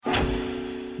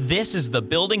This is the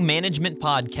Building Management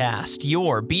Podcast,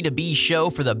 your B2B show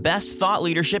for the best thought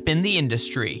leadership in the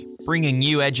industry, bringing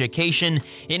you education,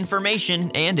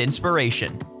 information, and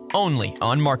inspiration, only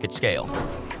on Market Scale.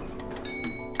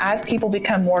 As people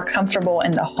become more comfortable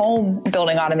in the home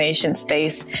building automation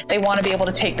space, they want to be able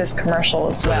to take this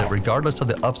commercial as well. So that regardless of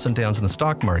the ups and downs in the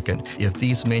stock market, if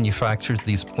these manufacturers,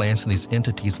 these plants, and these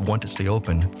entities want to stay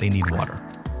open, they need water.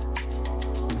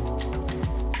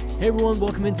 Hey everyone,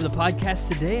 welcome into the podcast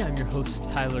today. I'm your host,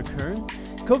 Tyler Kern.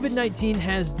 COVID-19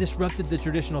 has disrupted the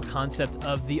traditional concept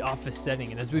of the office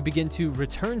setting, and as we begin to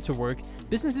return to work,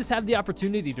 businesses have the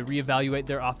opportunity to reevaluate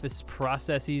their office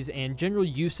processes and general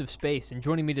use of space. And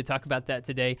joining me to talk about that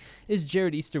today is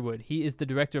Jarrod Easterwood. He is the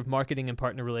Director of Marketing and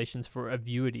Partner Relations for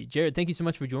Reevaluate. Jarrod, thank you so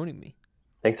much for joining me.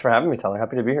 Thanks for having me, Tyler.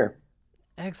 Happy to be here.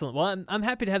 Excellent. Well, I'm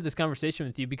happy to have this conversation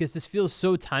with you because this feels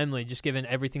so timely, just given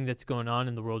everything that's going on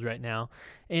in the world right now.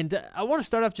 And I want to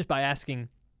start off just by asking,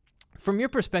 from your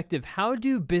perspective, how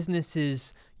do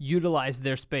businesses utilize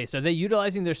their space? Are they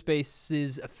utilizing their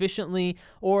spaces efficiently,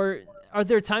 or are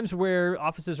there times where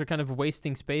offices are kind of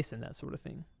wasting space and that sort of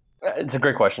thing? It's a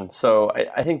great question. So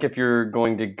I think if you're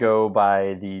going to go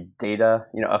by the data,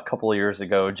 a couple of years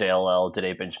ago, JLL did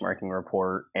a benchmarking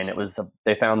report, and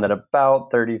they found that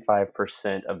about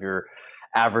 35% of your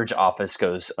average office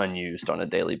goes unused on a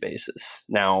daily basis.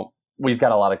 Now, we've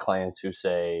got a lot of clients who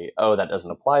say, oh, that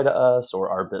doesn't apply to us, or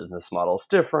our business model is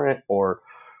different, or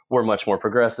we're much more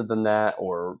progressive than that,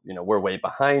 or we're way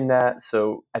behind that.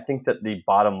 So I think that the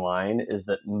bottom line is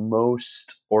that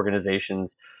most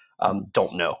organizations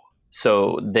don't know.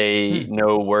 So they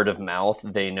know word of mouth.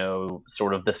 They know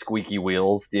sort of the squeaky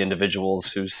wheels, the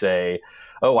individuals who say,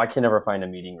 oh, I can never find a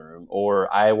meeting room,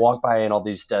 or I walk by and all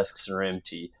these desks are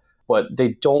empty. But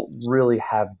they don't really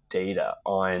have data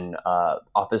on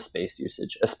office space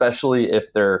usage, especially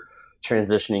if they're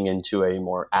transitioning into a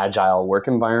more agile work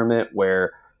environment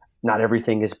where not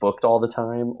everything is booked all the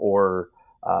time, or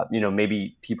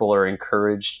maybe people are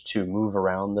encouraged to move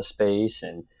around the space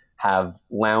and have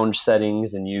lounge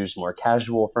settings and use more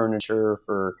casual furniture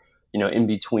for in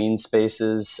between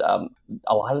spaces.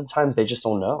 A lot of the times they just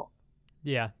don't know.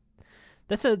 Yeah.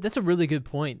 That's a really good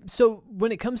point. So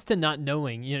when it comes to not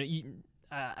knowing,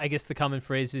 I guess the common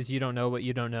phrase is you don't know what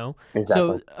you don't know.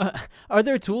 Exactly. So are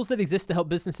there tools that exist to help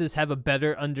businesses have a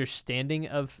better understanding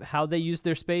of how they use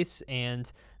their space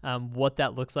and what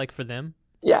that looks like for them?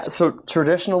 Yeah. So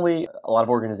traditionally, a lot of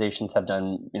organizations have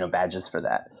done, badges for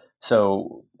that.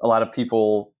 So a lot of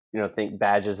people, think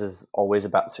badges is always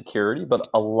about security, but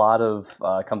a lot of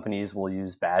companies will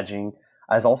use badging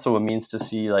as also a means to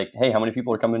see like, hey, how many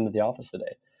people are coming into the office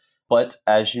today? But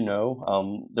as you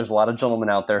know, there's a lot of gentlemen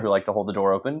out there who like to hold the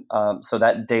door open. So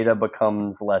that data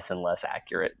becomes less and less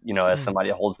accurate. As somebody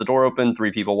holds the door open,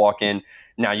 3 people walk in,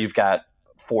 now you've got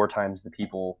 4 times the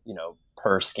people,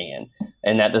 per scan.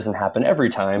 And that doesn't happen every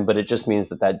time, but it just means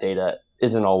that data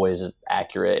isn't always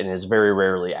accurate and is very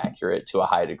rarely accurate to a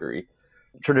high degree.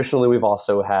 Traditionally, we've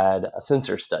also had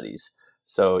sensor studies.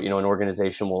 So, an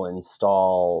organization will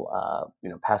install,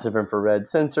 passive infrared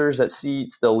sensors at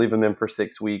seats. They'll leave them in for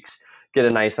 6 weeks, get a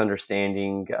nice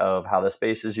understanding of how the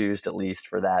space is used, at least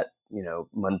for that,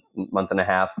 month and a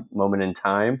half moment in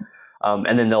time.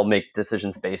 And then they'll make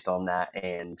decisions based on that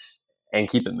and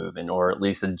keep it moving, or at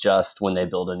least adjust when they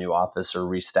build a new office or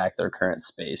restack their current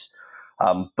space.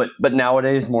 But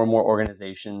nowadays, more and more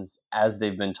organizations, as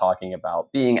they've been talking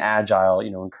about being agile,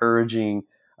 encouraging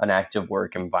an active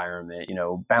work environment,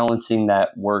 balancing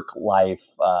that work-life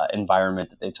environment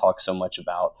that they talk so much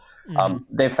about.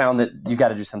 They found that you got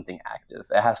to do something active.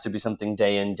 It has to be something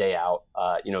day in, day out.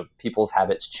 People's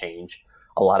habits change.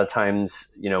 A lot of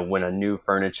times, when a new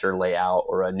furniture layout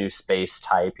or a new space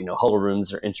type, huddle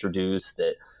rooms are introduced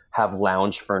that have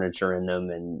lounge furniture in them,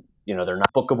 and they're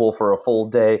not bookable for a full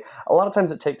day. A lot of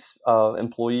times it takes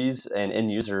employees and end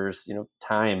users,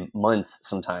 time, months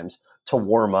sometimes, to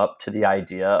warm up to the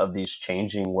idea of these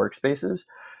changing workspaces.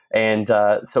 And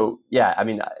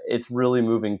it's really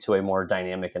moving to a more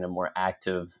dynamic and a more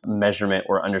active measurement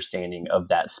or understanding of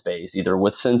that space, either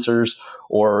with sensors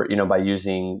or, by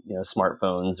using,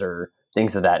 smartphones or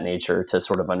things of that nature to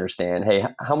sort of understand, hey,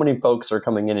 how many folks are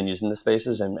coming in and using the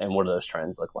spaces, and what do those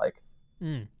trends look like?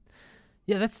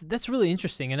 Yeah, that's really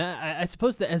interesting. And I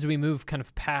suppose that as we move kind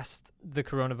of past the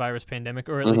coronavirus pandemic,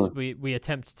 or at least we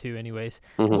attempt to anyways,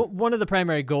 one of the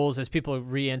primary goals as people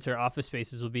re-enter office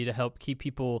spaces will be to help keep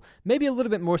people maybe a little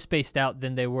bit more spaced out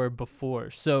than they were before.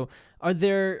 So are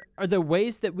there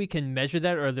ways that we can measure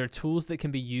that, or are there tools that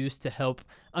can be used to help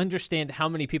understand how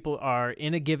many people are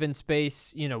in a given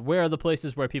space? Where are the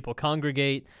places where people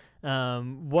congregate?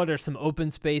 What are some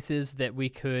open spaces that we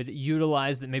could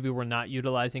utilize that maybe we're not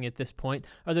utilizing at this point?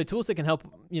 Are there tools that can help,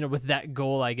 with that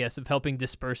goal, I guess, of helping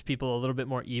disperse people a little bit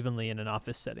more evenly in an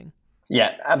office setting?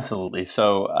 Yeah, absolutely.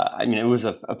 So, it was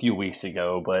a few weeks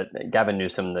ago, but Gavin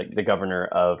Newsom, the governor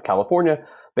of California,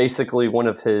 basically one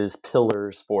of his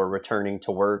pillars for returning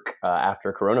to work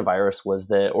after coronavirus was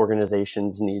that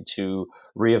organizations need to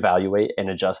reevaluate and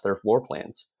adjust their floor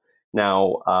plans.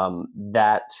 Now,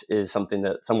 that is something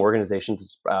that some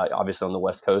organizations, obviously on the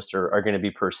West Coast, are going to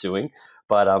be pursuing.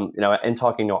 But in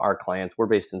talking to our clients, we're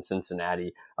based in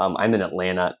Cincinnati. I'm in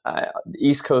Atlanta. The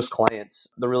East Coast clients,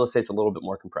 the real estate's a little bit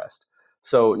more compressed.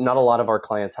 So not a lot of our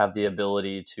clients have the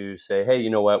ability to say, hey,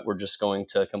 you know what, we're just going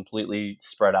to completely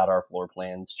spread out our floor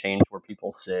plans, change where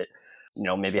people sit,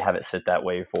 maybe have it sit that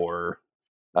way for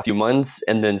a few months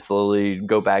and then slowly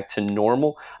go back to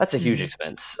normal. That's a huge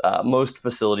expense. Most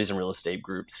facilities and real estate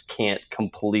groups can't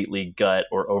completely gut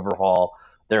or overhaul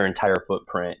their entire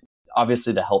footprint.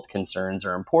 Obviously, the health concerns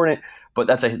are important, but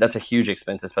that's a huge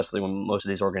expense, especially when most of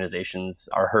these organizations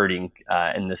are hurting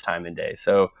in this time and day.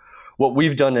 So what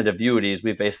we've done at Easterwood is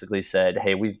we've basically said,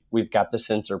 hey, we've got the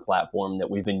sensor platform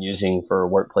that we've been using for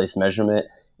workplace measurement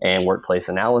and workplace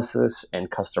analysis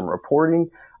and custom reporting.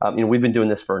 We've been doing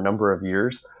this for a number of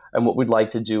years. And what we'd like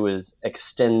to do is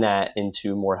extend that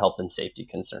into more health and safety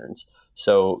concerns.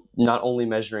 So not only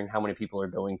measuring how many people are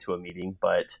going to a meeting,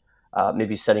 but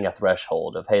maybe setting a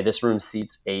threshold of, hey, this room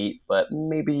seats 8, but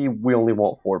maybe we only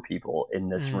want 4 people in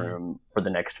this room for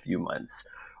the next few months.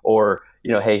 Or,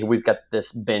 hey, we've got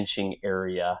this benching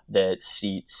area that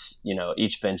seats,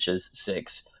 each bench is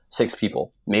six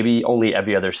people. Maybe only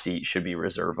every other seat should be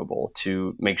reservable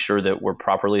to make sure that we're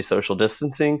properly social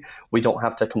distancing. We don't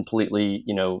have to completely,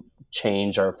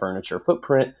 change our furniture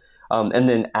footprint. And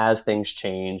then as things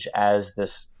change, as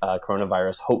this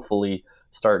coronavirus hopefully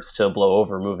starts to blow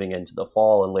over moving into the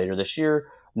fall and later this year,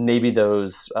 maybe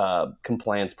those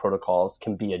compliance protocols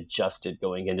can be adjusted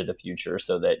going into the future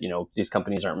so that, these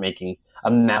companies aren't making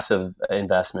a massive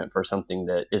investment for something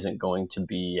that isn't going to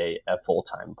be a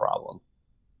full-time problem.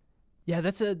 Yeah,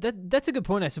 that's a good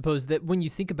point, I suppose, that when you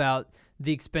think about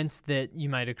the expense that you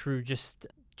might accrue just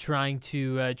trying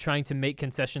to make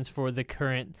concessions for the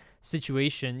current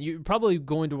situation, you're probably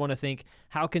going to want to think,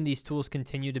 how can these tools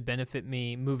continue to benefit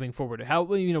me moving forward? How,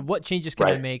 what changes can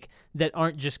I make that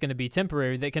aren't just going to be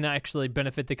temporary, that can actually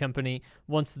benefit the company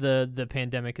once the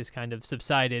pandemic has kind of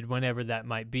subsided, whenever that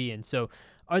might be. And so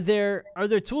are there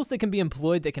tools that can be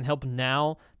employed that can help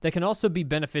now, that can also be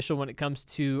beneficial when it comes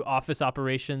to office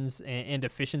operations and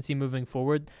efficiency moving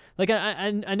forward? Like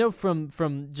I know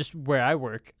from just where I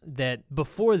work that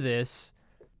before this,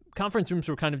 conference rooms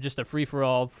were kind of just a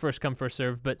free-for-all, first come, first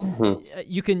serve, but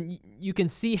you can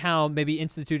see how maybe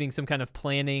instituting some kind of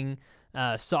planning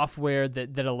software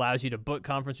that allows you to book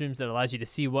conference rooms, that allows you to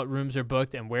see what rooms are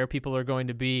booked and where people are going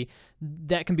to be,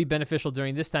 that can be beneficial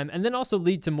during this time, and then also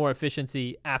lead to more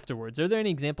efficiency afterwards. Are there any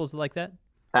examples like that?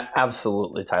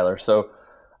 Absolutely, Tyler. So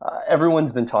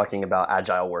everyone's been talking about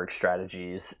agile work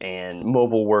strategies and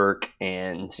mobile work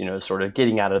and, sort of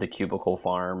getting out of the cubicle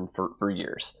farm for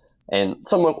years. And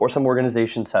some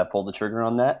organizations have pulled the trigger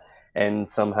on that, and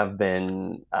some have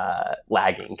been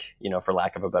lagging, for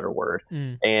lack of a better word.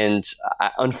 And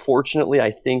unfortunately,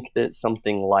 I think that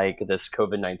something like this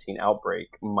COVID-19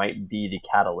 outbreak might be the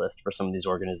catalyst for some of these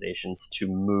organizations to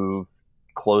move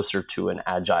closer to an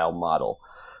agile model.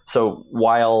 So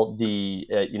while the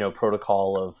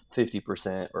protocol of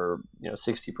 50% or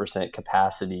 60%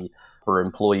 capacity for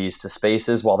employees to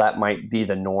spaces, while that might be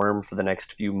the norm for the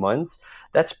next few months,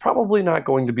 that's probably not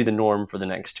going to be the norm for the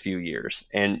next few years.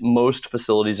 And most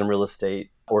facilities and real estate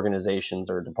organizations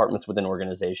or departments within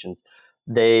organizations,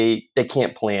 they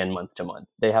can't plan month to month.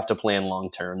 They have to plan long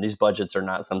term. These budgets are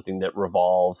not something that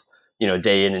revolve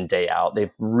day in and day out.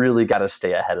 They've really got to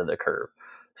stay ahead of the curve.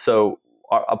 So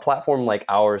a platform like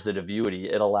ours at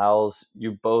Easterwood, it allows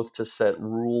you both to set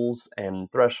rules and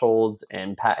thresholds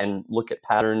and look at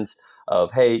patterns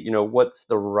of, hey, what's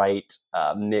the right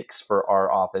mix for our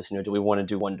office? Do we want to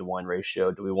do 1-to-1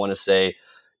 ratio? Do we want to say,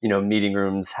 meeting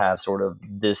rooms have sort of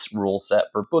this rule set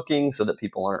for booking so that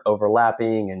people aren't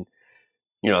overlapping? And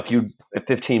if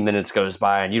 15 minutes goes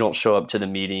by and you don't show up to the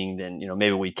meeting, then,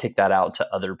 maybe we kick that out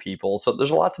to other people. So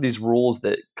there's lots of these rules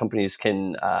that companies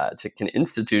can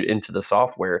institute into the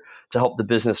software to help the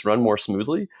business run more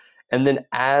smoothly. And then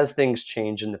as things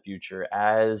change in the future,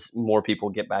 as more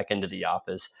people get back into the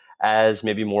office, as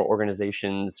maybe more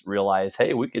organizations realize,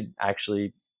 hey, we could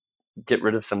actually get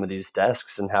rid of some of these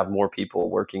desks and have more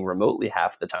people working remotely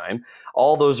half the time,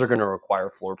 all those are going to require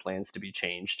floor plans to be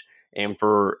changed. and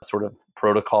for sort of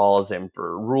protocols and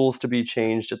for rules to be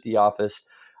changed at the office.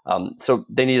 So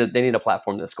they need a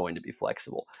platform that's going to be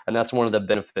flexible, and that's one of the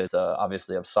benefits,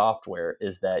 obviously, of software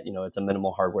is that it's a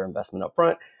minimal hardware investment up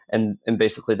front, and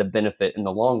basically the benefit in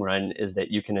the long run is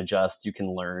that you can adjust, you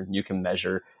can learn, you can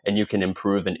measure, and you can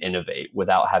improve and innovate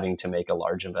without having to make a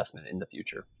large investment in the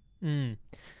future.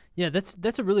 Yeah,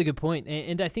 that's a really good point,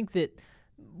 and I think that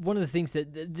one of the things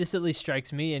that this at least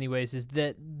strikes me, anyways, is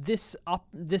that this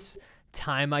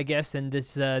time, I guess, and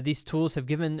these tools have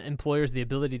given employers the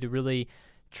ability to really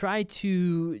try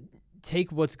to take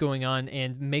what's going on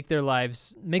and make the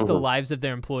lives of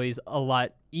their employees a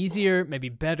lot easier, maybe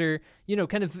better,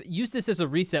 kind of use this as a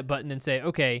reset button and say,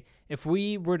 okay, if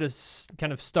we were to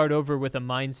kind of start over with a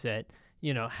mindset,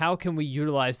 how can we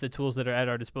utilize the tools that are at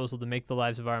our disposal to make the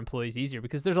lives of our employees easier?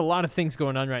 Because there's a lot of things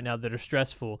going on right now that are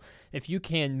stressful. If you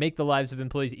can make the lives of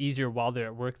employees easier while they're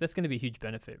at work, that's going to be a huge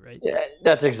benefit, right? Yeah,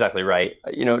 that's exactly right.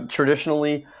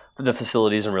 Traditionally, the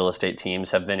facilities and real estate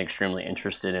teams have been extremely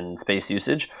interested in space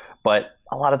usage, but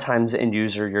a lot of times end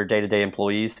user, your day-to-day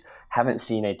employees haven't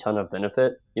seen a ton of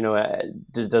benefit.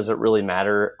 Does it really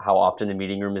matter how often the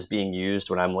meeting room is being used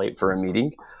when I'm late for a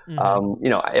meeting?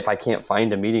 If I can't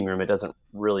find a meeting room, it doesn't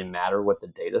really matter what the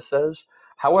data says.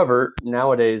 However,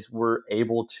 nowadays we're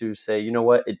able to say,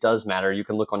 it does matter. You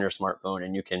can look on your smartphone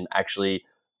and you can actually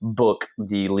book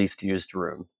the least used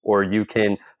room, or you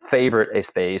can favorite a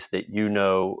space that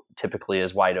typically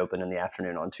is wide open in the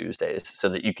afternoon on Tuesdays, so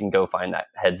that you can go find that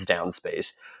heads down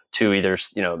space to either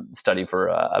study for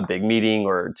a big meeting,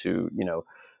 or to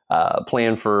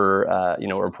plan for a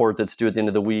report that's due at the end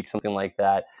of the week, something like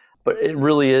that. But it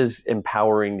really is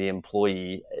empowering the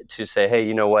employee to say, hey,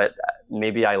 you know what,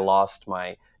 maybe I lost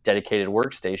my dedicated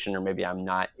workstation, or maybe I'm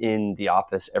not in the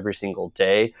office every single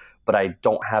day, but I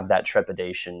don't have that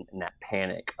trepidation and that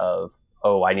panic of,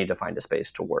 oh, I need to find a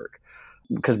space to work.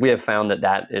 Because we have found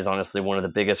that is honestly one of the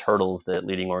biggest hurdles that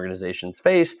leading organizations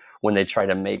face when they try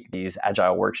to make these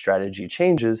agile work strategy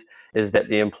changes, is that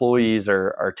the employees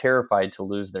are terrified to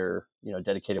lose their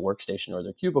dedicated workstation or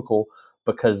their cubicle,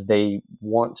 because they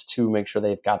want to make sure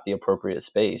they've got the appropriate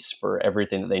space for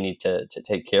everything that they need to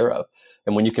take care of.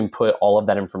 And when you can put all of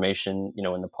that information,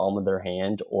 in the palm of their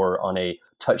hand, or on a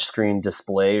touchscreen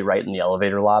display right in the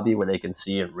elevator lobby where they can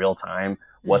see in real time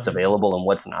what's available and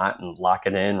what's not, and lock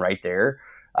it in right there,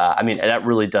 that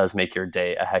really does make your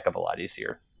day a heck of a lot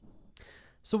easier.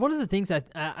 So one of the things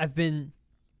I've been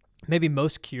maybe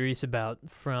most curious about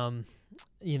from,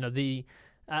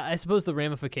 I suppose the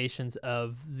ramifications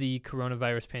of the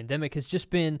coronavirus pandemic has just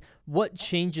been, what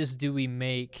changes do we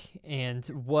make and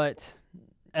what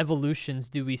evolutions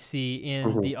do we see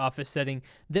in the office setting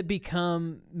that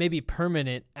become maybe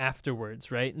permanent afterwards,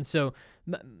 right? And so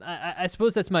I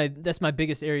suppose that's my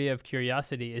biggest area of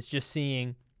curiosity, is just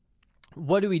seeing,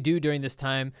 what do we do during this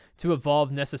time to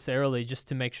evolve necessarily, just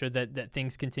to make sure that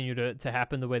things continue to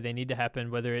happen the way they need to happen,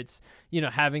 whether it's,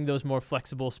 having those more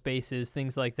flexible spaces,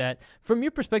 things like that. From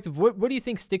your perspective, what do you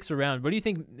think sticks around? What do you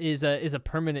think is a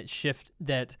permanent shift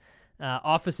that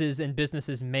offices and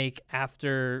businesses make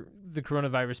after the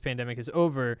coronavirus pandemic is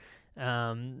over,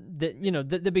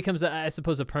 that becomes, I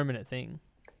suppose, a permanent thing?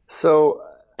 So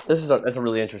that's a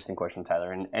really interesting question,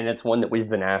 Tyler, and it's one that we've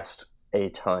been asked a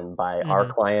ton by our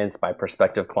clients, by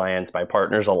prospective clients, by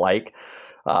partners alike.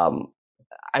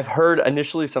 I've heard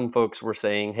initially some folks were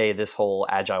saying, hey, this whole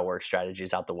agile work strategy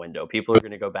is out the window. People are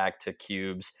going to go back to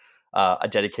cubes, a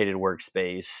dedicated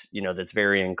workspace, that's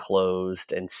very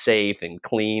enclosed and safe and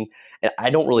clean. And I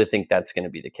don't really think that's going to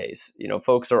be the case.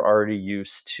 Folks are already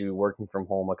used to working from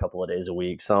home a couple of days a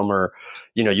week. Some are,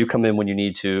 you come in when you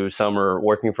need to. Some are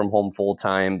working from home full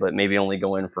time, but maybe only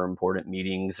go in for important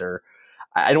meetings. Or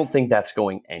I don't think that's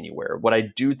going anywhere. What I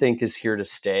do think is here to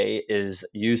stay is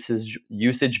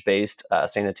usage-based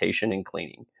sanitation and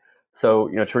cleaning. So,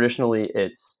 traditionally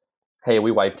it's, hey,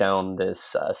 we wipe down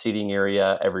this seating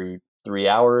area every 3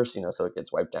 hours, so it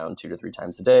gets wiped down 2 to 3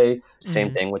 times a day.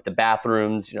 Same thing with the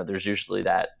bathrooms. There's usually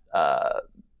that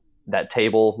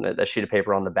table, that sheet of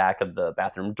paper on the back of the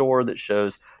bathroom door that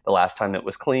shows the last time it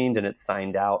was cleaned and it's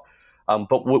signed out.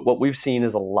 But what we've seen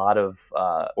is a lot of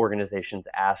organizations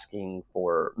asking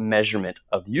for measurement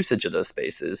of usage of those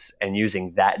spaces and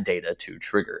using that data to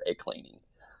trigger a cleaning.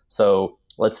 So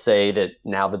let's say that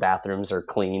now the bathrooms are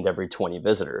cleaned every 20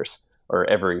 visitors or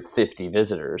every 50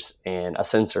 visitors, and a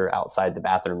sensor outside the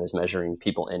bathroom is measuring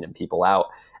people in and people out.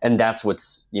 And that's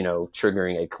what's,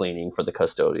 triggering a cleaning for the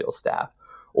custodial staff.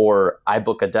 Or I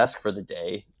book a desk for the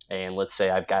day, and let's say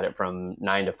I've got it from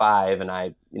 9 to 5, and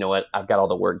I've got all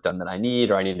the work done that I need,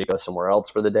 or I need to go somewhere else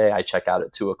for the day. I check out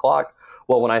at 2:00.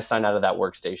 Well, when I sign out of that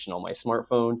workstation on my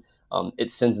smartphone,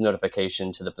 it sends a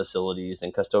notification to the facilities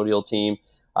and custodial team.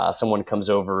 Someone comes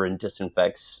over and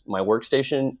disinfects my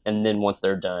workstation, and then once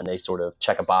they're done, they sort of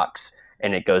check a box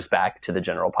and it goes back to the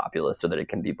general populace so that it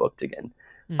can be booked again.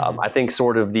 I think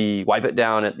sort of the wipe it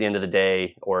down at the end of the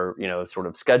day, or sort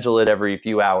of schedule it every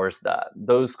few hours,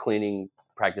 those cleaning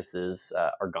practices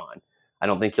are gone. I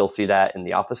don't think you'll see that in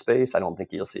the office space. I don't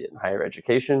think you'll see it in higher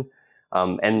education.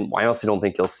 And I also don't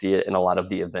think you'll see it in a lot of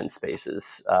the event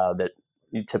spaces that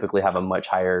you typically have a much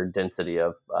higher density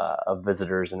of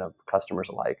visitors and of customers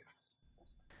alike.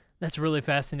 That's really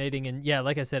fascinating. And yeah,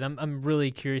 like I said, I'm really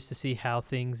curious to see how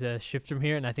things shift from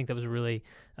here. And I think that was a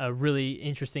really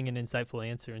interesting and insightful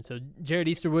answer. And so Jarrod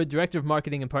Easterwood, Director of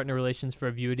Marketing and Partner Relations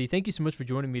for Reevaluate, thank you so much for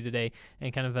joining me today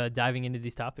and kind of diving into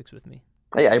these topics with me.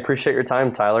 Hey, I appreciate your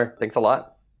time, Tyler. Thanks a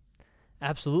lot.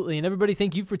 Absolutely. And everybody,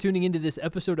 thank you for tuning into this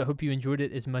episode. I hope you enjoyed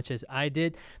it as much as I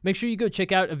did. Make sure you go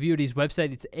check out Avuity's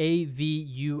website. It's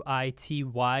avuity.com.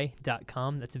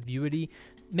 That's Avuity.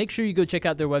 Make sure you go check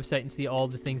out their website and see all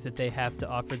the things that they have to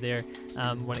offer there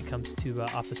when it comes to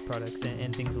office products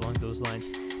and things along those lines.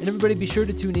 And everybody, be sure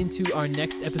to tune into our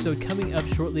next episode coming up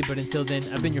shortly. But until then,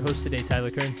 I've been your host today, Tyler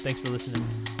Kern. Thanks for listening.